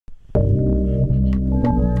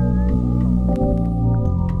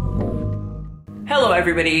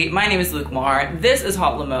everybody, my name is Luke Mar, this is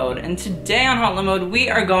Hot Mode, and today on Hot Mode we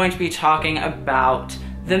are going to be talking about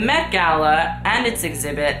the Met Gala and its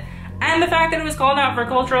exhibit, and the fact that it was called out for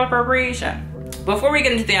cultural appropriation. Before we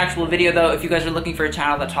get into the actual video though, if you guys are looking for a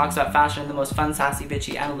channel that talks about fashion in the most fun, sassy,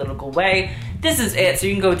 bitchy, analytical way, this is it. So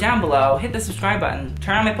you can go down below, hit the subscribe button,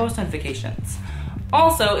 turn on my post notifications.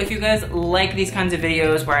 Also, if you guys like these kinds of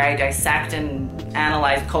videos where I dissect and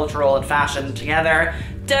analyze cultural and fashion together,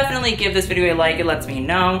 definitely give this video a like, it lets me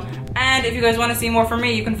know. And if you guys want to see more from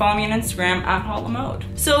me, you can follow me on Instagram at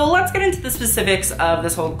 @HotLamode. So let's get into the specifics of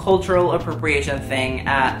this whole cultural appropriation thing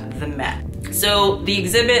at the Met. So the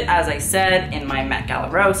exhibit, as I said in my Met Gala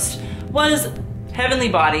roast, was Heavenly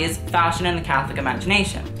Bodies, Fashion and the Catholic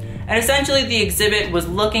Imagination. And essentially the exhibit was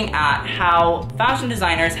looking at how fashion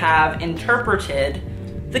designers have interpreted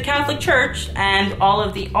the Catholic Church and all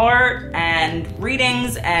of the art and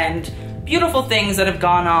readings and beautiful things that have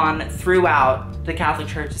gone on throughout the Catholic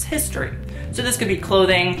Church's history. So this could be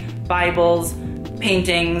clothing, Bibles,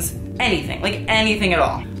 paintings, anything, like anything at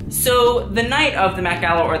all. So the night of the Met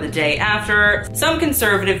Gala or the day after, some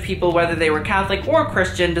conservative people, whether they were Catholic or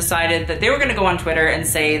Christian, decided that they were gonna go on Twitter and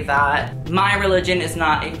say that my religion is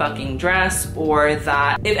not a fucking dress, or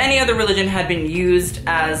that if any other religion had been used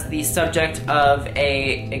as the subject of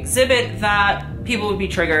a exhibit, that people would be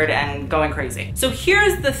triggered and going crazy. So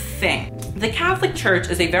here's the thing. The Catholic Church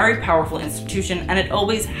is a very powerful institution, and it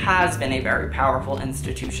always has been a very powerful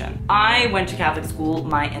institution. I went to Catholic school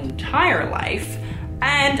my entire life,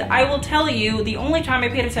 and I will tell you, the only time I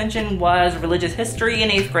paid attention was religious history in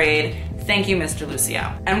 8th grade. Thank you, Mr.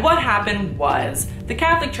 Lucio. And what happened was, the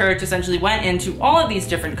Catholic Church essentially went into all of these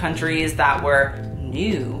different countries that were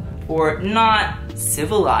new or not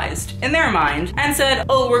civilized in their mind and said,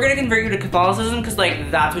 oh, we're gonna convert you to Catholicism because like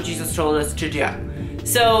that's what Jesus told us to do.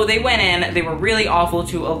 So they went in, they were really awful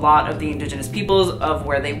to a lot of the indigenous peoples of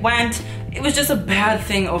where they went. It was just a bad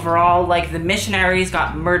thing overall. Like the missionaries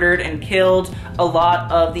got murdered and killed. A lot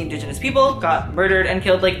of the indigenous people got murdered and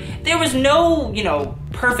killed. Like there was no,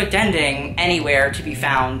 perfect ending anywhere to be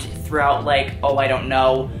found throughout like, oh, I don't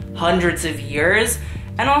know, hundreds of years.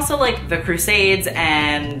 And also like the Crusades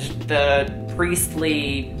and the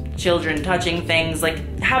priestly children touching things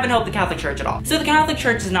like haven't helped the Catholic Church at all. So the Catholic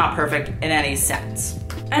Church is not perfect in any sense.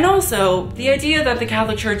 And also, the idea that the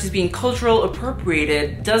Catholic Church is being cultural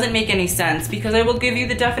appropriated doesn't make any sense because I will give you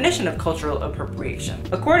the definition of cultural appropriation.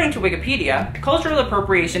 According to Wikipedia, cultural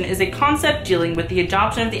appropriation is a concept dealing with the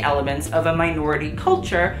adoption of the elements of a minority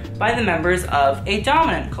culture by the members of a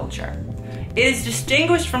dominant culture. It is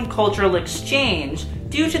distinguished from cultural exchange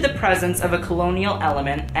due to the presence of a colonial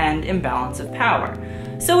element and imbalance of power.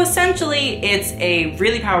 So essentially, it's a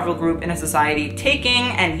really powerful group in a society taking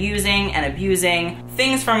and using and abusing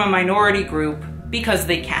things from a minority group because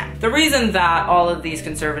they can. The reason that all of these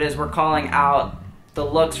conservatives were calling out the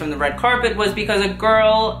looks from the red carpet was because a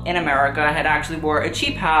girl in America had actually wore a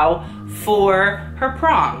cheapao for her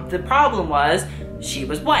prom. The problem was she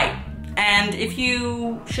was white. And if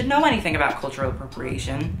you should know anything about cultural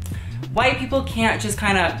appropriation, white people can't just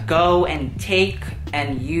kind of go and take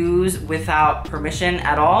and use without permission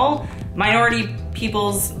at all minority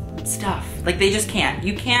people's stuff. Like they just can't.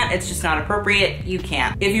 You can't, it's just not appropriate, you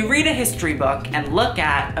can't. If you read a history book and look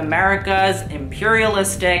at America's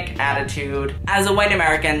imperialistic attitude, as a white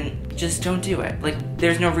American, just don't do it. Like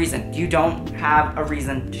there's no reason. You don't have a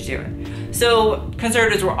reason to do it. So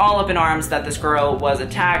conservatives were all up in arms that this girl was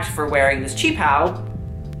attacked for wearing this cheapao.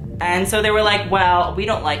 And so they were like, well, we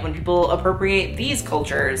don't like when people appropriate these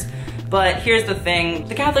cultures. But here's the thing,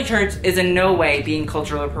 the Catholic Church is in no way being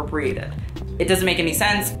culturally appropriated. It doesn't make any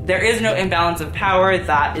sense. There is no imbalance of power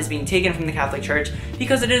that is being taken from the Catholic Church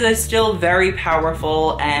because it is a still very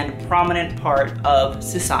powerful and prominent part of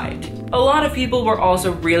society. A lot of people were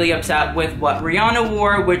also really upset with what Rihanna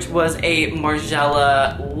wore, which was a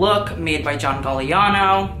Margiela look made by John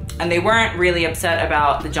Galliano. And they weren't really upset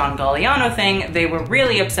about the John Galliano thing, they were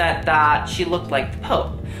really upset that she looked like the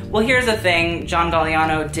Pope. Well, here's the thing, John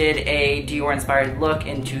Galliano did a Dior-inspired look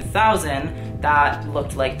in 2000 that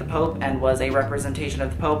looked like the Pope and was a representation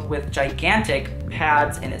of the Pope with gigantic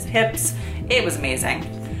pads in his hips. It was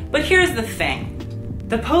amazing. But here's the thing,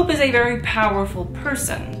 the Pope is a very powerful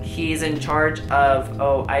person. He's in charge of,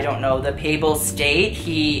 oh, I don't know, the papal state.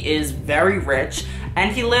 He is very rich.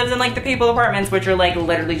 And he lives in like the papal apartments, which are like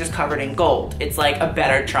literally just covered in gold. It's like a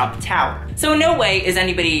better Trump Tower. So in no way is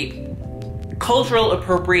anybody cultural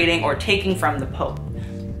appropriating or taking from the Pope.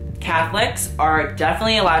 Catholics are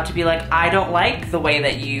definitely allowed to be like, I don't like the way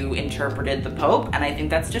that you interpreted the Pope, and I think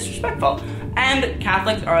that's disrespectful. And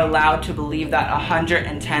Catholics are allowed to believe that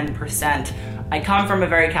 110%. I come from a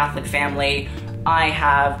very Catholic family. I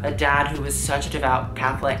have a dad who was such a devout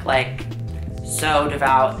Catholic, like so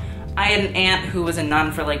devout. I had an aunt who was a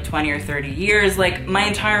nun for like 20 or 30 years. Like my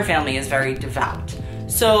entire family is very devout.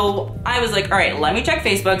 So I was like, all right, let me check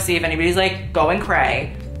Facebook, see if anybody's like going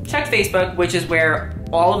cray. Checked Facebook, which is where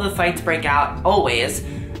all of the fights break out always,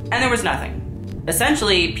 and there was nothing.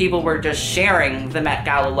 Essentially, people were just sharing the Met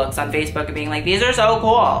Gala looks on Facebook and being like, these are so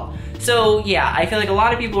cool. So yeah, I feel like a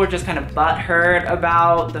lot of people were just kind of butthurt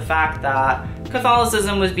about the fact that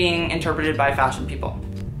Catholicism was being interpreted by fashion people.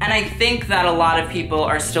 And I think that a lot of people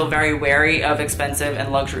are still very wary of expensive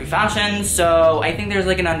and luxury fashion, so I think there's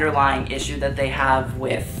like an underlying issue that they have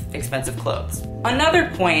with expensive clothes. Another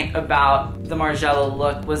point about the Margiela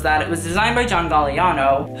look was that it was designed by John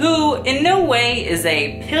Galliano, who in no way is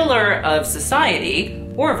a pillar of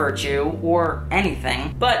society or virtue or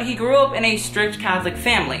anything, but he grew up in a strict Catholic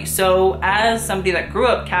family. So as somebody that grew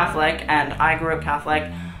up Catholic, and I grew up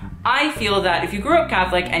Catholic, I feel that if you grew up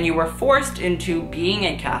Catholic and you were forced into being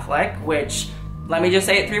a Catholic, which, let me just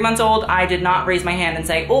say at 3 months old, I did not raise my hand and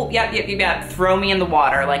say, oh, yep, throw me in the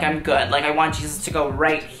water, like I'm good, like I want Jesus to go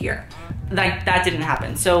right here. Like, that didn't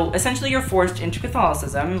happen. So essentially you're forced into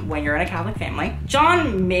Catholicism when you're in a Catholic family.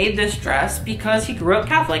 John made this dress because he grew up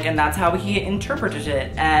Catholic and that's how he interpreted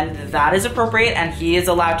it. And that is appropriate, and he is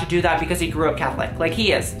allowed to do that because he grew up Catholic. Like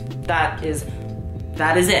he is. That is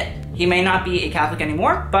it. He may not be a Catholic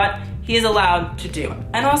anymore, but he is allowed to do it.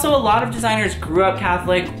 And also a lot of designers grew up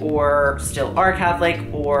Catholic or still are Catholic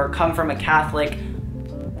or come from a Catholic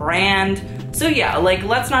brand. So yeah, like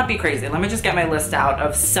let's not be crazy. Let me just get my list out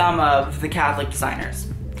of some of the Catholic designers.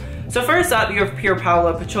 So first up, you have Pier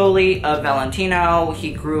Paolo Pacioli of Valentino.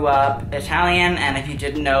 He grew up Italian, and if you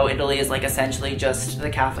didn't know, Italy is like essentially just the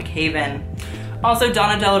Catholic haven. Also,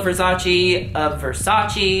 Donatella Versace of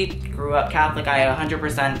Versace, grew up Catholic, I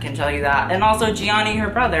 100% can tell you that. And also Gianni, her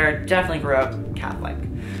brother, definitely grew up Catholic.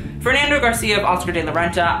 Fernando Garcia of Oscar de la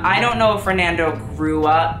Renta. I don't know if Fernando grew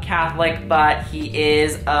up Catholic, but he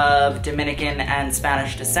is of Dominican and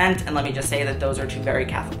Spanish descent, and let me just say that those are two very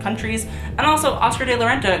Catholic countries. And also, Oscar de la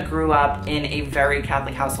Renta grew up in a very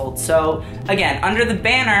Catholic household, so again, under the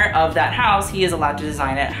banner of that house, he is allowed to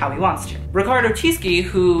design it how he wants to. Riccardo Tisci,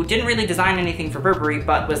 who didn't really design anything for Burberry,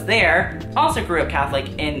 but was there, also grew up Catholic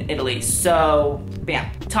in Italy, so bam.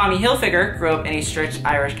 Tommy Hilfiger grew up in a strict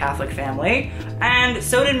Irish Catholic family, and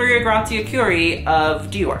so did Maria Grazia Chiuri of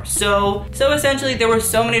Dior. So essentially there were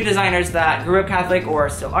so many designers that grew up Catholic or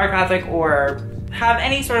still are Catholic or have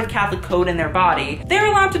any sort of Catholic code in their body. They're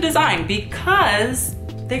allowed to design because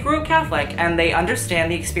they grew up Catholic and they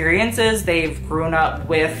understand the experiences. They've grown up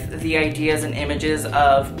with the ideas and images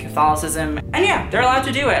of Catholicism, and yeah, they're allowed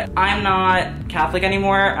to do it. I'm not Catholic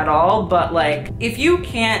anymore at all, but like, if you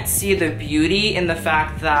can't see the beauty in the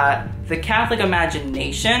fact that the Catholic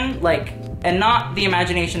imagination, like, and not the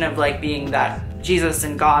imagination of like being that Jesus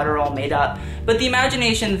and God are all made up, but the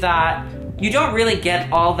imagination that you don't really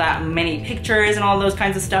get all that many pictures and all those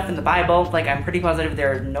kinds of stuff in the Bible. Like, I'm pretty positive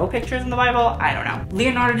there are no pictures in the Bible. I don't know.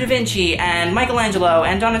 Leonardo da Vinci and Michelangelo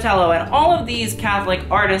and Donatello and all of these Catholic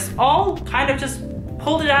artists all kind of just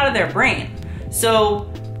pulled it out of their brain.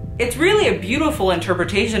 So it's really a beautiful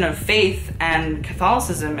interpretation of faith and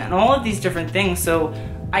Catholicism and all of these different things. So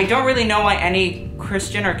I don't really know why any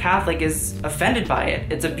Christian or Catholic is offended by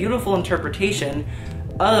it. It's a beautiful interpretation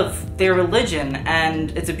of their religion,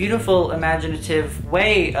 and it's a beautiful imaginative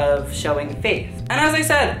way of showing faith. And as I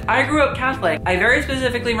said, I grew up Catholic. I very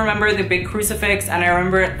specifically remember the big crucifix, and I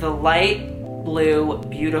remember the light blue,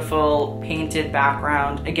 beautiful painted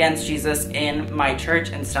background against Jesus in my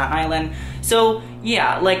church in Staten Island. So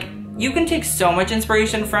yeah, like, you can take so much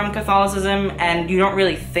inspiration from Catholicism and you don't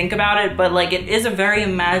really think about it, but like, it is a very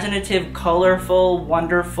imaginative, colorful,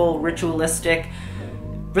 wonderful, ritualistic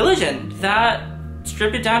religion that,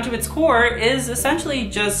 stripped it down to its core, is essentially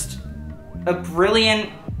just a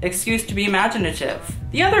brilliant excuse to be imaginative.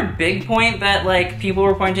 The other big point that like people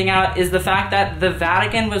were pointing out is the fact that the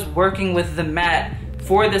Vatican was working with the Met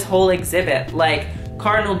for this whole exhibit. Like,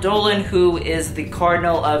 Cardinal Dolan, who is the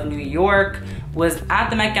Cardinal of New York, was at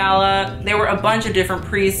the Met Gala. There were a bunch of different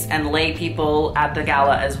priests and lay people at the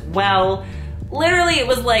gala as well. Literally, it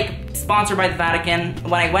was like sponsored by the Vatican.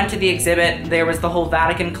 When I went to the exhibit, there was the whole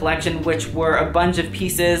Vatican collection, which were a bunch of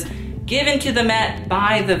pieces given to the Met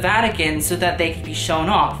by the Vatican so that they could be shown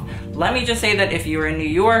off. Let me just say that if you're in New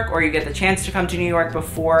York or you get the chance to come to New York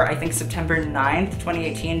before, I think September 9th,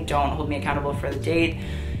 2018, don't hold me accountable for the date,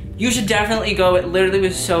 you should definitely go. It literally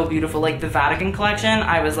was so beautiful. Like, the Vatican collection,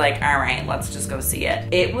 I was like, all right, let's just go see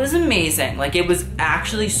it. It was amazing. Like, it was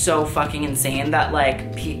actually so fucking insane that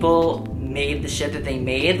like people made the shit that they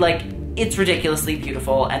made. Like, it's ridiculously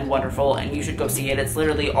beautiful and wonderful, and you should go see it. It's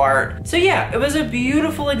literally art. So yeah, it was a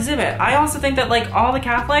beautiful exhibit. I also think that like all the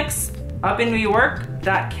Catholics up in New York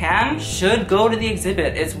that should go to the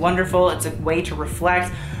exhibit. It's wonderful. It's a way to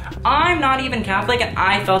reflect. I'm not even Catholic, and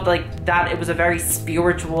I felt like that it was a very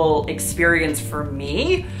spiritual experience for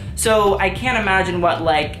me. So I can't imagine what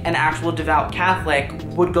like an actual devout Catholic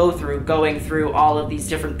would go through, going through all of these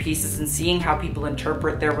different pieces and seeing how people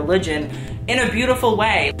interpret their religion in a beautiful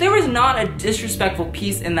way. There was not a disrespectful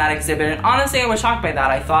piece in that exhibit, and honestly I was shocked by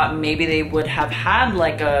that. I thought maybe they would have had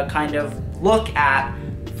like a kind of look at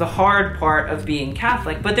the hard part of being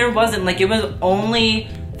Catholic, but there wasn't. Like, it was only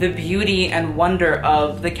the beauty and wonder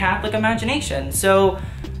of the Catholic imagination. So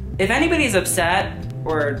if anybody's upset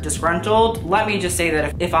or disgruntled, let me just say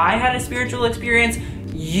that if I had a spiritual experience,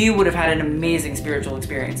 you would have had an amazing spiritual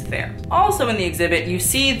experience there. Also in the exhibit, you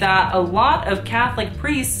see that a lot of Catholic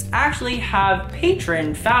priests actually have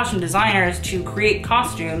patroned fashion designers to create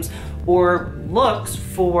costumes or looks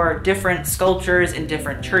for different sculptures in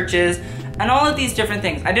different churches and all of these different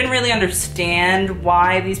things. I didn't really understand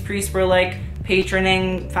why these priests were like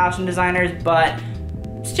patroning fashion designers, but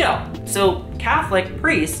still. So Catholic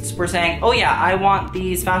priests were saying, oh yeah, I want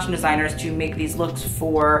these fashion designers to make these looks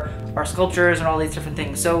for our sculptures and all these different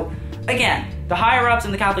things. So again, the higher ups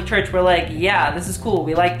in the Catholic Church were like, yeah, this is cool,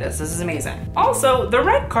 we like this is amazing. Also, the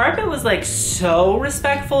red carpet was like so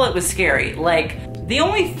respectful, it was scary. Like, the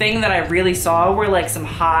only thing that I really saw were like some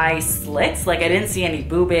high slits. Like, I didn't see any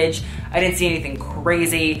boobage, I didn't see anything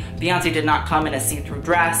crazy. Beyonce did not come in a see-through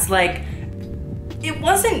dress. Like, it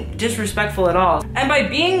wasn't disrespectful at all. And by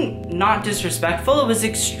being not disrespectful, it was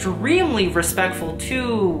extremely respectful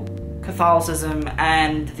to Catholicism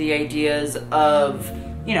and the ideas of,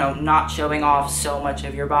 you know, not showing off so much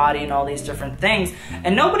of your body and all these different things.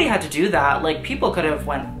 And nobody had to do that. Like, people could have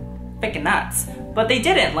went freaking nuts, but they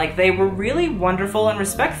didn't. Like, they were really wonderful and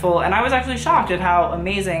respectful, and I was actually shocked at how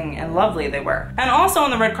amazing and lovely they were. And also on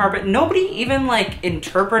the red carpet, nobody even like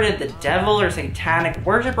interpreted the devil or satanic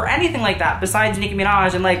worship or anything like that besides Nicki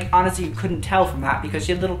Minaj, and like, honestly, you couldn't tell from that because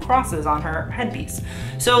she had little crosses on her headpiece.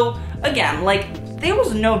 So again, like, there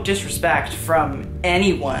was no disrespect from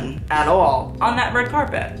anyone at all on that red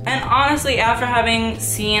carpet. And honestly, after having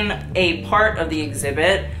seen a part of the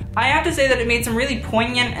exhibit, I have to say that it made some really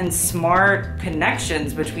poignant and smart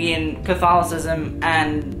connections between Catholicism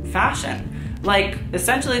and fashion. Like,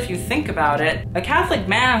 essentially, if you think about it, a Catholic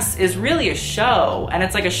Mass is really a show, and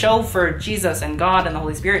it's like a show for Jesus and God and the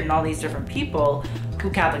Holy Spirit and all these different people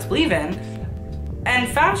who Catholics believe in.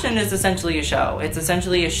 And fashion is essentially a show. It's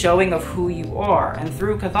essentially a showing of who you are. And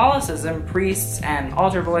through Catholicism, priests and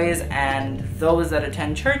altar boys and those that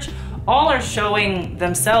attend church all are showing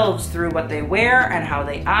themselves through what they wear and how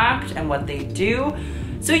they act and what they do.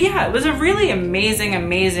 So yeah, it was a really amazing,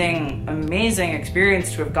 amazing, amazing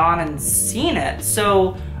experience to have gone and seen it.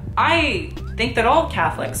 So I think that all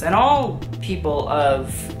Catholics and all people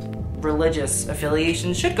of religious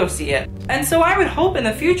affiliations should go see it. And so I would hope in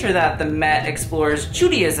the future that the Met explores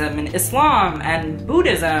Judaism and Islam and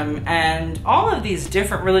Buddhism and all of these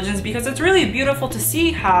different religions, because it's really beautiful to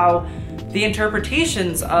see how the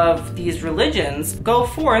interpretations of these religions go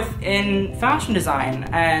forth in fashion design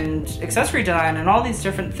and accessory design and all these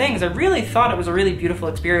different things. I really thought it was a really beautiful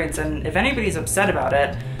experience, and if anybody's upset about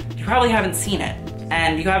it, you probably haven't seen it.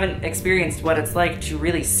 And you haven't experienced what it's like to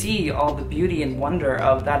really see all the beauty and wonder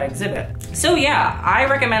of that exhibit. So yeah, I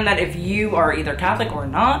recommend that if you are either Catholic or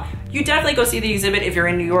not, you definitely go see the exhibit if you're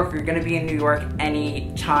in New York or you're gonna be in New York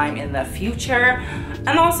any time in the future.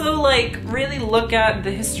 And also, like, really look at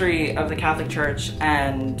the history of the Catholic Church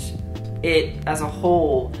and it as a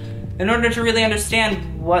whole in order to really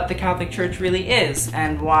understand what the Catholic Church really is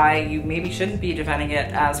and why you maybe shouldn't be defending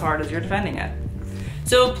it as hard as you're defending it.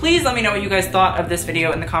 So please let me know what you guys thought of this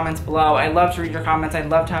video in the comments below. I love to read your comments. I'd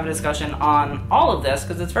love to have a discussion on all of this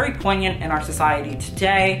because it's very poignant in our society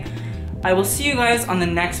today. I will see you guys on the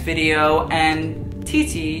next video, and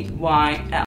TTYL.